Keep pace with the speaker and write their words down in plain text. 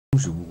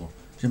Bonjour,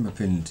 je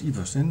m'appelle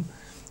Iversen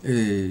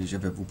et je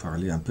vais vous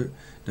parler un peu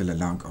de la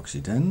langue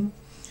occitane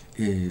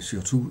et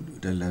surtout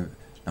de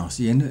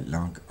l'ancienne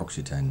langue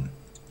occitane.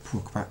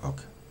 Pourquoi Oc?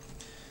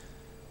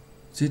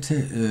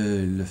 C'était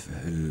le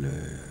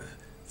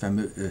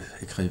fameux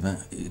écrivain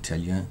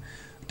italien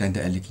Dante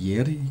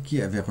Alighieri qui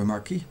avait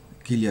remarqué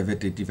qu'il y avait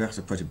des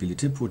diverses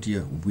possibilités pour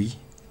dire oui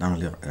dans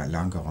la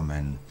langue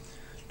romaine.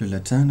 Le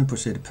latin ne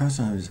possède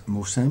pas un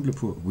mot simple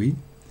pour oui.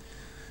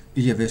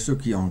 Il y avait ceux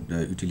qui ont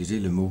utilisé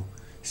le mot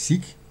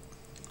sic,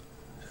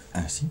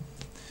 ainsi,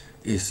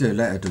 et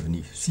cela est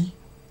devenu si,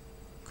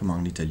 comme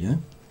en italien.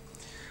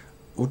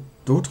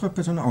 D'autres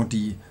personnes ont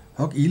dit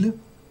hoc il,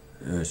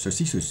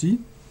 ceci,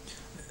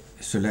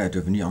 cela est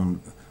devenu en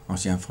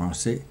ancien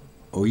français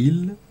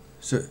oil,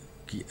 ce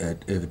qui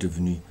est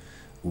devenu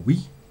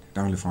oui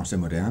dans le français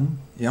moderne.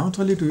 Et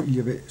entre les deux, il y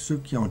avait ceux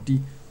qui ont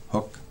dit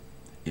hoc,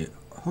 et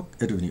hoc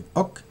est devenu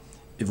hoc,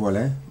 et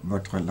voilà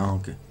votre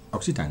langue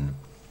occitane.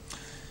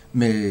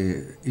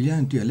 Mais il y a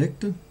un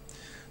dialecte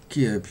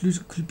qui est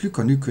plus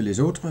connu que les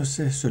autres,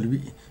 c'est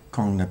celui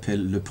qu'on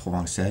appelle le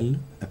provençal,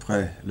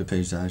 après le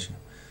paysage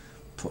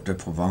de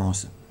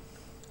Provence.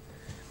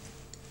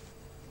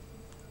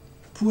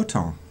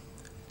 Pourtant,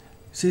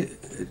 ces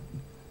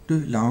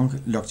deux langues,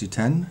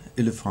 l'occitane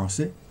et le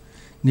français,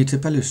 n'étaient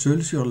pas les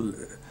seuls sur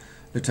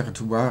le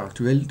territoire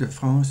actuel de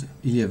France.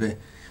 Il y avait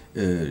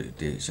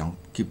des gens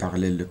qui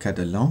parlaient le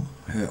catalan,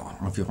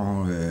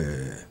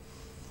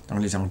 dans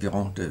les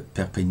environs de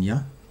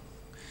Perpignan.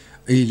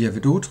 Et il y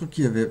avait d'autres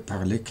qui avaient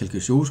parlé quelque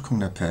chose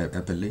qu'on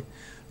appelait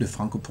le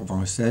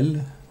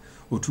franco-provençal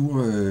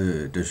autour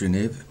de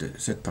Genève, de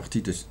cette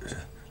partie de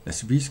la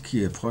Suisse qui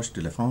est proche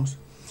de la France.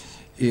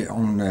 Et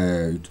on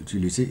a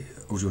utilisé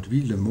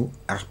aujourd'hui le mot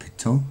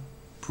arpétan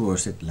pour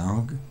cette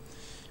langue.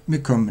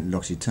 Mais comme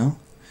l'occitan,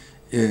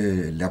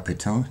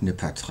 l'arpétan n'est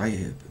pas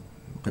très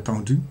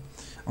répandu,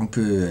 on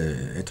peut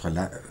être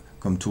là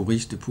comme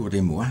touriste pour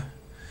des mois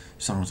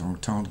sans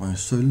entendre un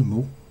seul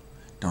mot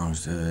en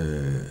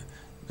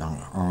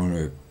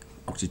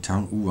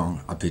occitan ou en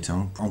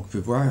arpétan. On peut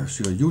voir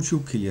sur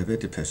YouTube qu'il y avait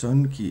des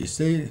personnes qui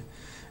essaient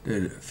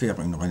de faire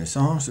une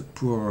renaissance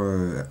pour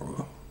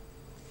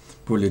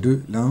les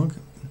deux langues,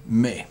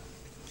 mais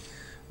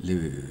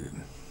les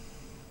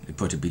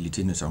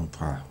possibilités ne sont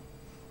pas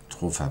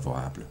trop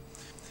favorables.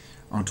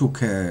 En tout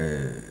cas,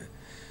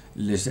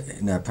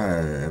 n'a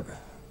pas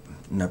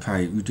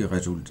eu de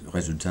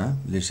résultat.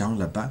 Les gens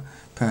là-bas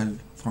parlent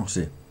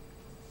français.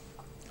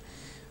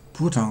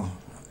 Pourtant,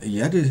 il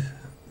y a des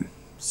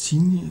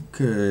signes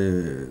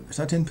que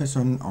certaines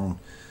personnes ont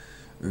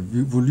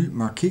voulu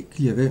marquer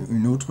qu'il y avait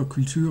une autre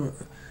culture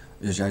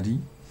jadis.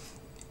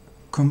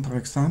 Comme par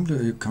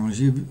exemple, quand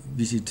j'ai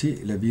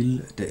visité la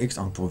ville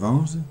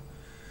d'Aix-en-Provence,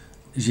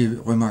 j'ai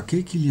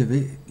remarqué qu'il y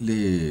avait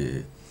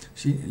les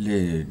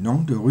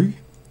noms de rues,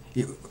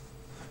 et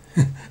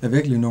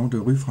avec les noms de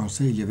rues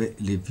français, il y avait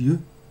les vieux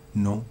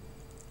noms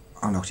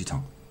en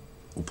occitan,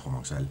 au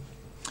provençal.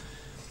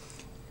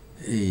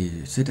 Et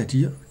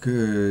c'est-à-dire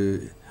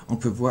qu'on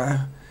peut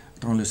voir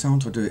dans le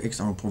centre de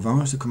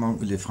Aix-en-Provence comment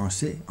les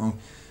Français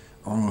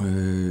ont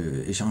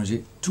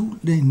échangé tous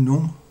les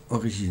noms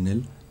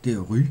originels des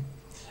rues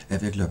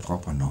avec leur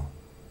propre nom.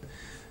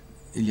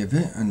 Il y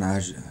avait un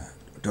âge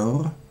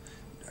d'or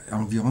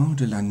environ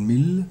de l'an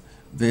 1000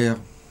 vers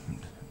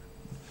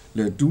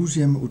le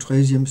 12e ou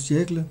 13e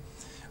siècle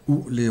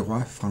où les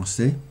rois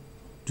français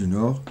du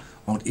Nord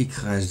ont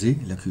écrasé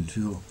la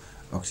culture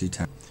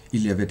occitane.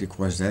 Il y avait des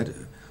croisades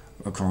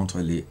contre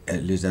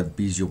les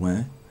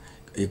Abyssoins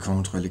et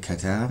contre les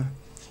Cathares.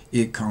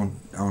 Et quand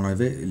on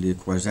avait les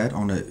croisades,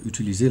 on a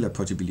utilisé la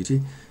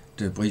possibilité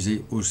de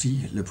briser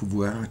aussi le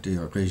pouvoir des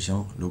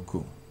régions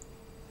locaux.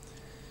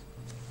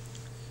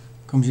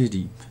 Comme j'ai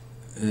dit,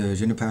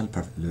 je ne parle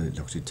pas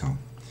l'occitan.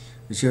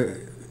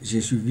 J'ai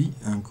suivi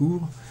un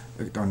cours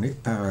donné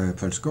par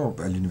Paul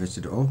Scorp à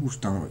l'université d'Aarhus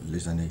dans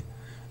les années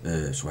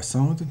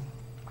 60.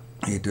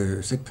 Et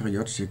de cette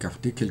période, j'ai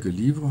gardé quelques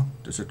livres,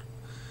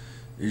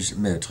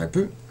 mais très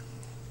peu.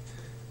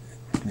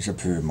 Je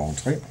peux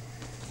montrer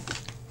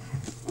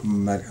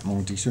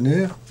mon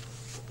dictionnaire,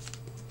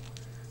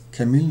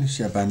 Camille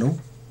Chabano,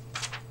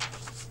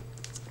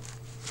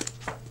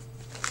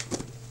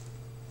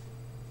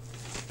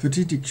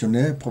 Petit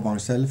dictionnaire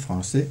provençal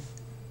français,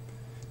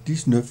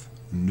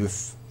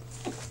 19,9.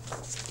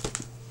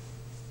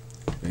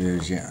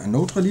 J'ai un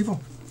autre livre,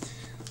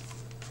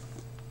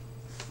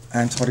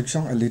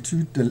 Introduction à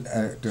l'étude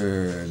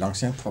de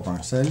l'ancien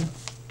provençal.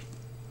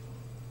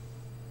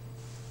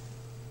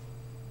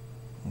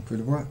 On peut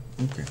le voir,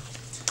 ok.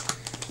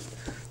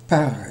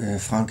 Par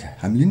Frank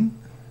Hamlin,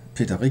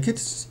 Peter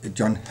Ricketts et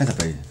John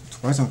Hathaway,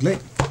 3 Anglais.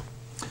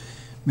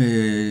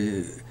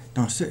 Mais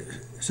dans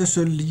ce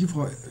seul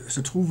livre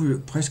se trouvent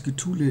presque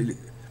tous les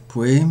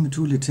poèmes,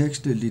 tous les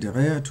textes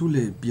littéraires, toutes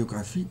les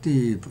biographies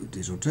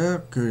des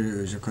auteurs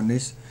que je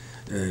connaisse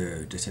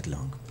de cette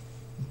langue.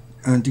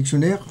 Un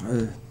dictionnaire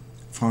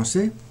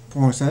français,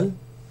 provençal,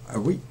 ah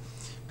oui,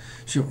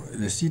 sur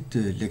le site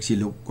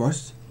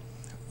Lexilogos,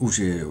 où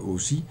j'ai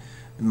aussi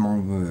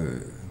mon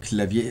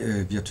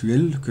clavier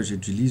virtuel que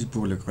j'utilise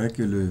pour le grec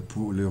et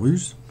pour le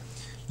russe.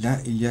 Là,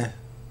 il y a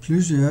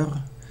plusieurs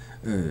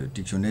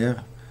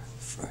dictionnaires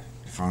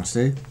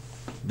français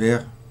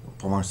vers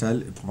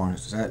provençal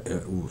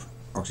ou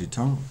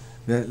occitan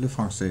vers le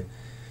français.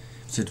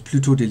 C'est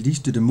plutôt des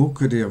listes de mots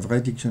que des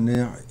vrais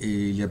dictionnaires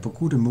et il y a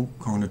beaucoup de mots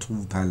qu'on ne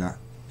trouve pas là.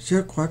 Je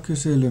crois que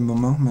c'est le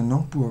moment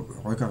maintenant pour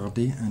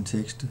regarder un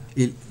texte.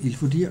 Il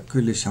faut dire que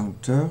les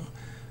chanteurs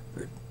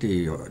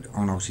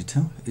en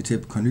occitan étaient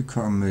connus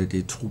comme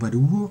des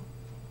troubadours.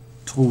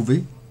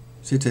 Trouver,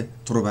 c'était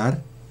trobar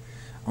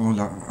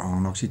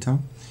en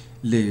occitan.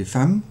 Les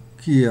femmes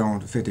qui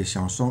ont fait des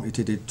chansons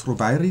étaient des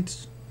troubarides.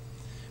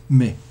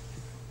 Mais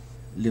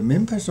les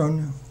mêmes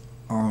personnes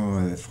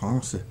en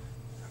France,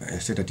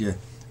 c'est-à-dire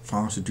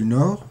France du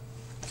Nord,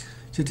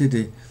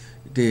 c'était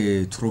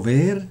des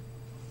trouvères.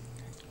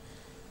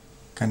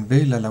 Kan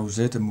ve la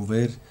lauseta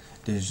mover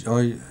de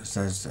joy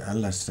sas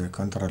allas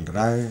contra el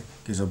rai,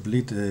 que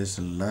s'oblites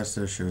las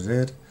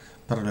choser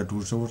par la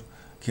douceur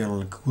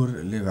qu'elle court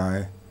le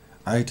vai,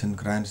 aiten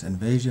grans en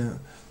veja,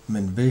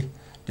 men ve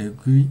de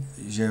gui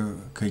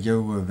que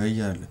jo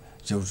veia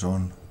jo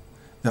son.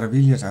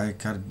 Vervillas ai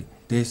car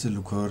dese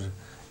lucor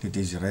de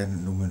desirer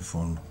numen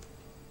fond.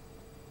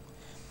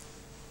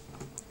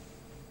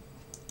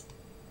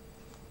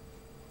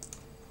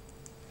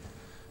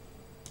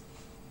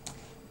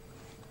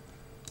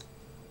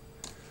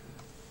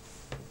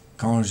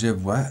 Quand je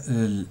vois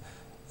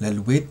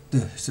l'alouette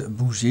se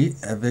bouger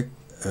avec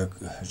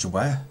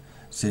joie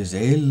ses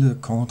ailes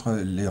contre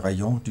les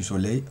rayons du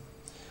soleil,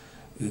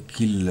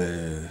 qu'il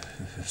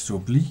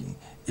s'oublie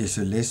et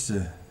se laisse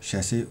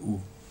chasser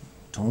ou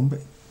tomber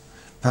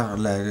par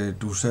la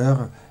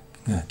douceur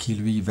qui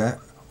lui va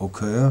au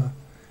cœur,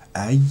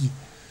 aïe,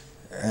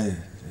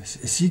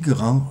 si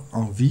grand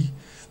envie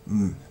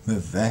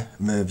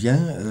me vient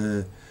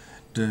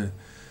de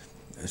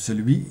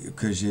celui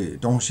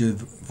dont je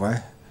vois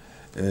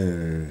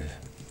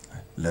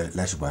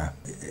la joie.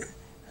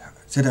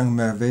 C'est une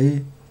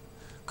merveille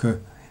que,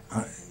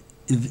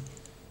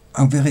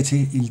 en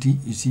vérité, il dit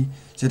ici,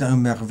 c'est une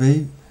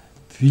merveille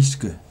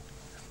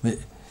mais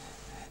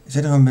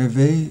c'est une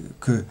merveille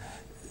que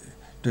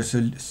de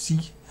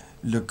ceci,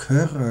 le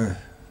cœur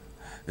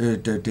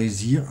de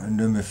désir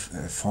ne me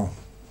fond.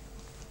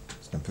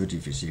 C'est un peu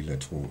difficile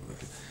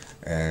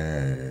à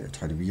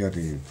traduire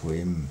des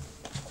poèmes,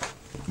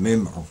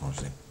 même en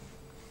français.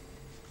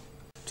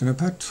 Ce n'est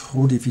pas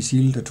trop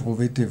difficile de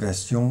trouver des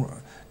versions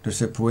de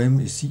ce poème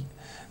ici,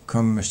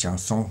 comme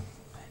chansons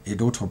et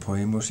d'autres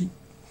poèmes aussi.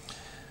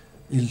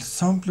 Il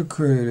semble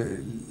que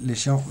les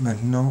gens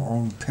maintenant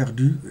ont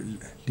perdu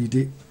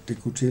l'idée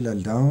d'écouter la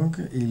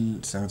langue. Ils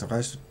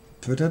s'intéressent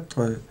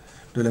peut-être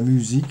de la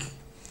musique,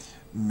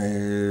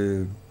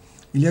 mais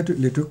il y a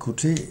les deux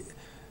côtés.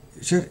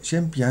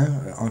 J'aime bien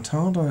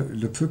entendre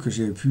le peu que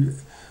j'ai pu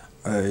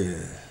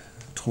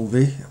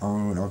trouver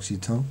en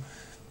occitan,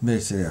 mais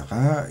c'est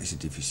rare et c'est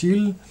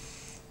difficile.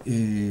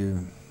 Et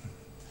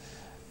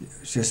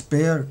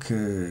j'espère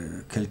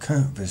que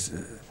quelqu'un va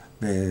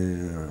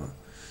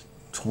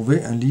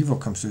trouver un livre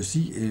comme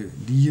ceci et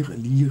lire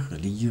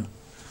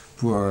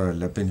pour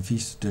le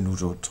bénéfice de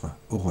nous autres.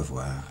 Au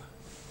revoir.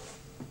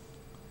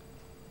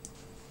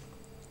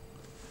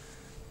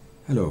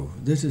 Hello,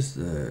 this is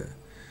the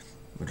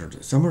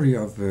summary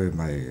of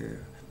my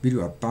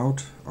video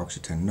about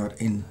Occitan, not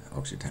in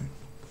Occitan.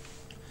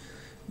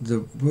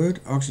 The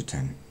word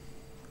Occitan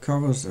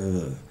covers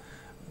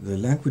the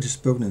languages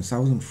spoken in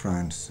southern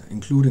France,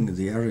 including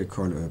the area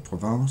called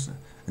Provence,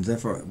 and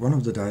therefore one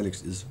of the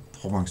dialects is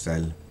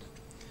Provençal.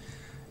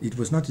 It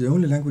was not the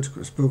only language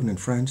spoken in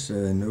France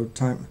in old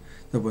time.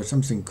 There was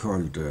something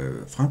called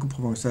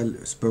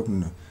Franco-Provençal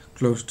spoken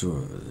close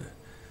to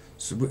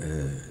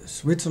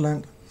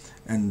Switzerland,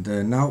 and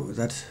now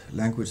that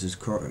language is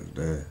called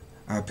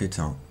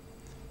Occitan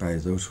by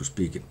those who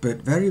speak it.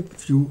 But very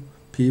few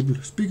people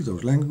speak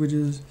those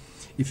languages.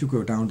 If you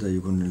go down there, you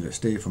can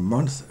stay for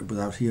months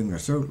without hearing a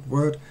single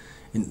word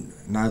in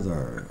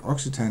neither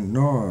Occitan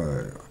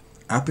nor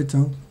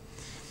Occitan.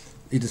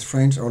 It is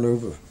French all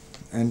over.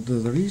 And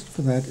the reason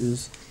for that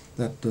is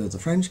that the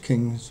French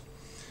kings,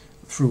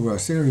 through a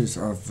series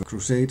of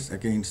crusades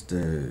against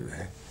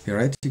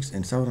heretics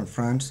in southern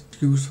France,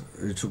 used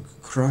to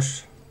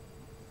crush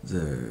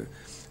the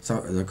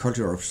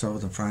culture of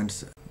southern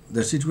France.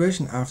 The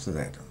situation after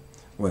that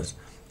was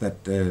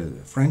that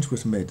French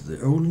was made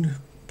the only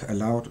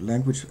allowed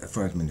language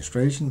for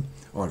administration.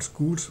 All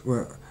schools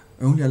were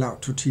only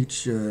allowed to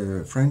teach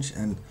French,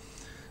 and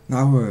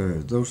now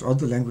those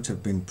other languages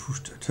have been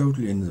pushed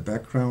totally in the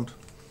background.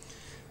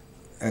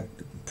 A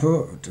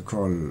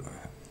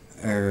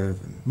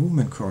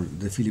movement called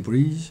the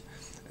Philibris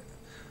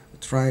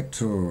tried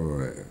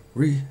to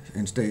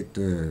reinstate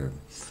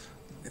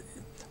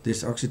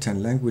this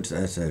Occitan language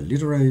as a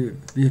literary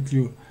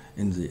vehicle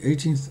in the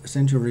 18th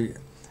century,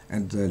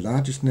 and the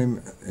largest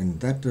name in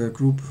that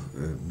group,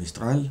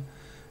 Mistral,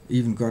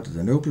 even got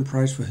the Nobel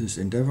Prize for his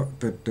endeavor,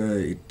 but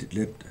it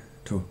led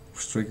to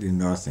strictly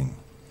nothing.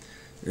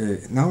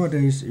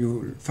 Nowadays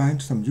you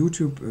find some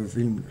YouTube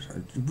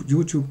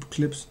YouTube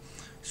clips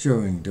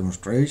showing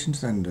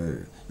demonstrations, and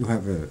you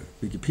have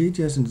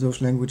Wikipedias in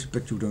those languages,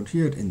 but you don't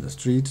hear it in the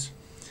streets.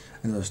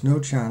 And there's no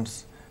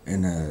chance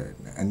in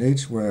an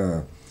age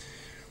where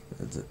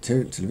the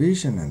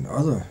television and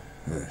other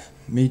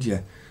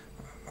media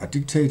are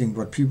dictating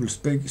what people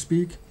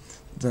speak.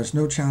 There's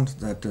no chance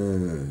that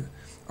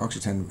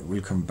Occitan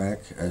will come back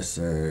as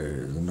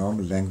the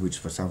normal language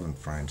for southern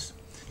France.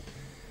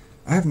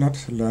 I have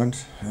not learned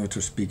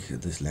to speak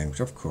this language,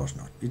 of course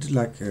not. It's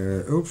like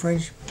Old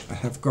French. I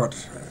have got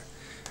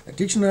a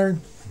dictionary.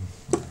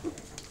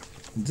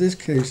 In this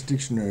case,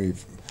 dictionary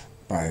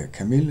by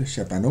Camille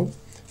Chabanot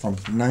from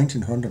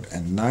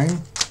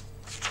 1909.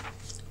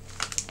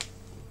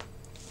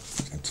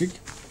 It's antique.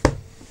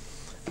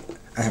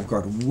 I have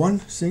got one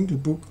single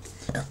book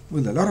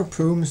with a lot of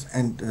poems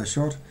and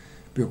short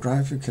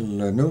biographical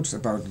notes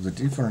about the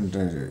different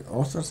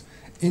authors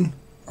in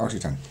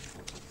Occitan.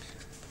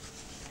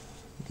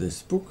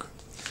 This book,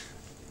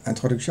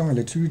 Introduction à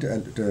l'étude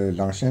de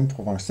l'ancien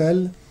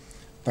provençal,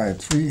 by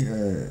three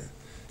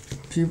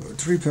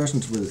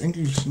persons with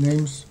English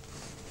names.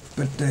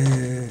 But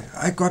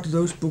I got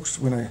those books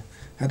when I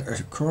had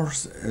a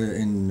course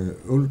in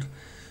Old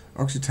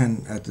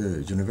Occitan at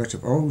the University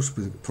of Aarhus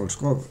with Paul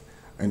Skov,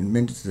 and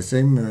meant the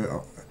same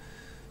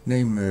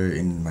name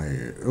in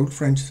my Old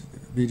French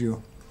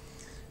video.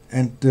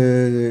 And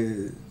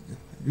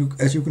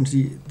as you can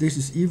see, this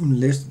is even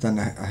less than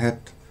I had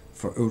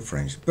for Old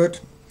French. But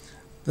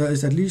there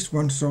is at least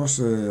one source,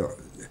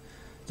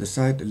 the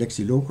site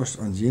Lexilocos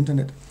on the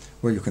internet,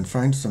 where you can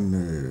find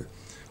some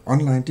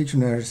online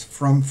dictionaries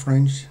from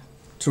French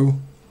to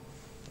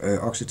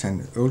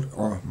Occitan, Old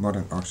or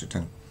Modern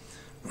Occitan.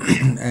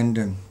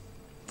 And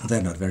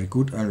they're not very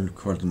good. I'll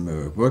call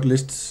them word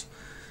lists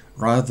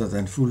rather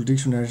than full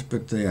dictionaries,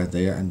 but they are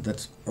there, and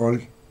that's all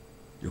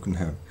you can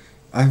have.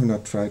 I have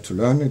not tried to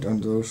learn it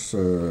on those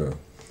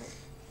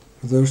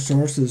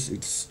sources.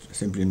 It's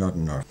simply not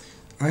enough.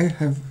 I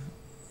have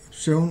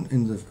shown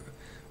in the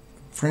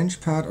French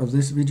part of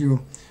this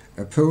video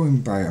a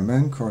poem by a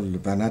man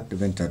called Bernard de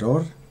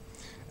Ventador,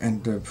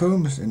 and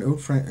poems in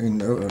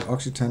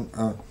Occitan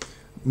are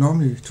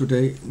normally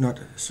today not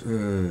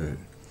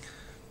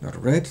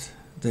read,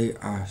 they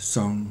are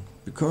sung,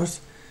 because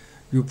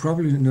you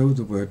probably know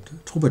the word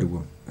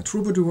troubadour. A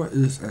troubadour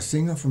is a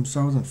singer from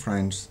southern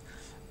France.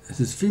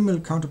 His female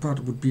counterpart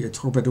would be a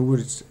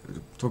troubadourist.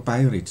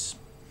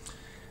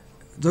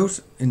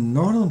 Those in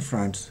northern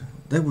France,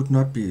 they would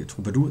not be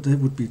troubadour, they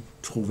would be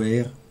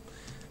trouvère.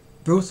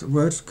 Both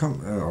words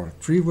come, or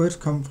three words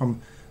come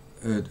from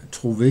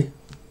trouver,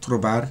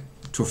 trobar,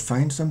 to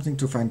find something,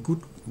 to find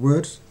good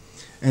words.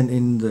 And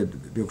in the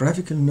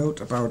biographical note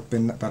about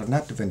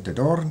Bernard de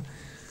Ventador,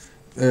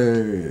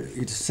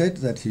 it's said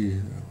that he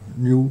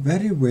knew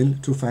very well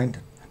to find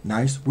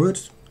nice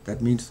words.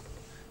 That means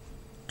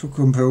to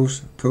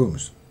compose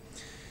poems.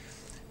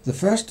 The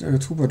first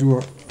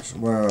troubadours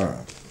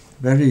were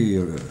very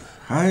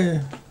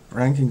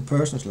high-ranking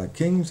persons like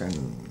kings and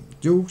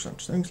dukes and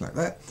things like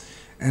that.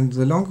 And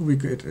the longer we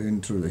get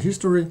into the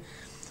history,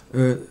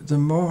 the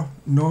more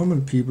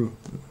normal people,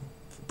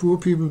 poor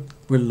people,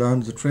 will learn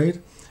the trade.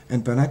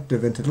 And Bernard de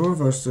Ventador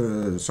was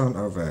the son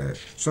of a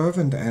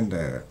servant and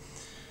a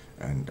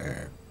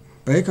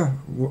baker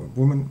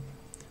woman,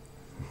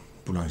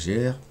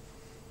 boulangère.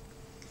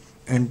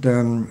 And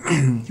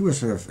he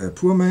was a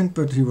poor man,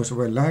 but he was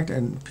well liked,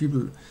 and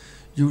people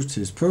used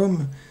his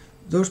poem.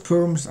 Those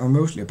poems are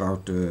mostly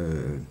about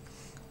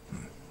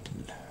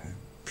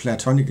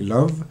platonic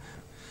love,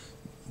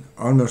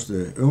 almost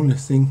the only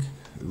thing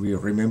we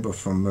remember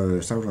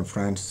from southern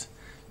France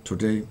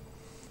today.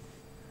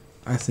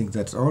 I think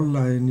that's all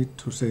I need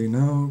to say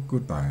now.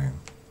 Goodbye.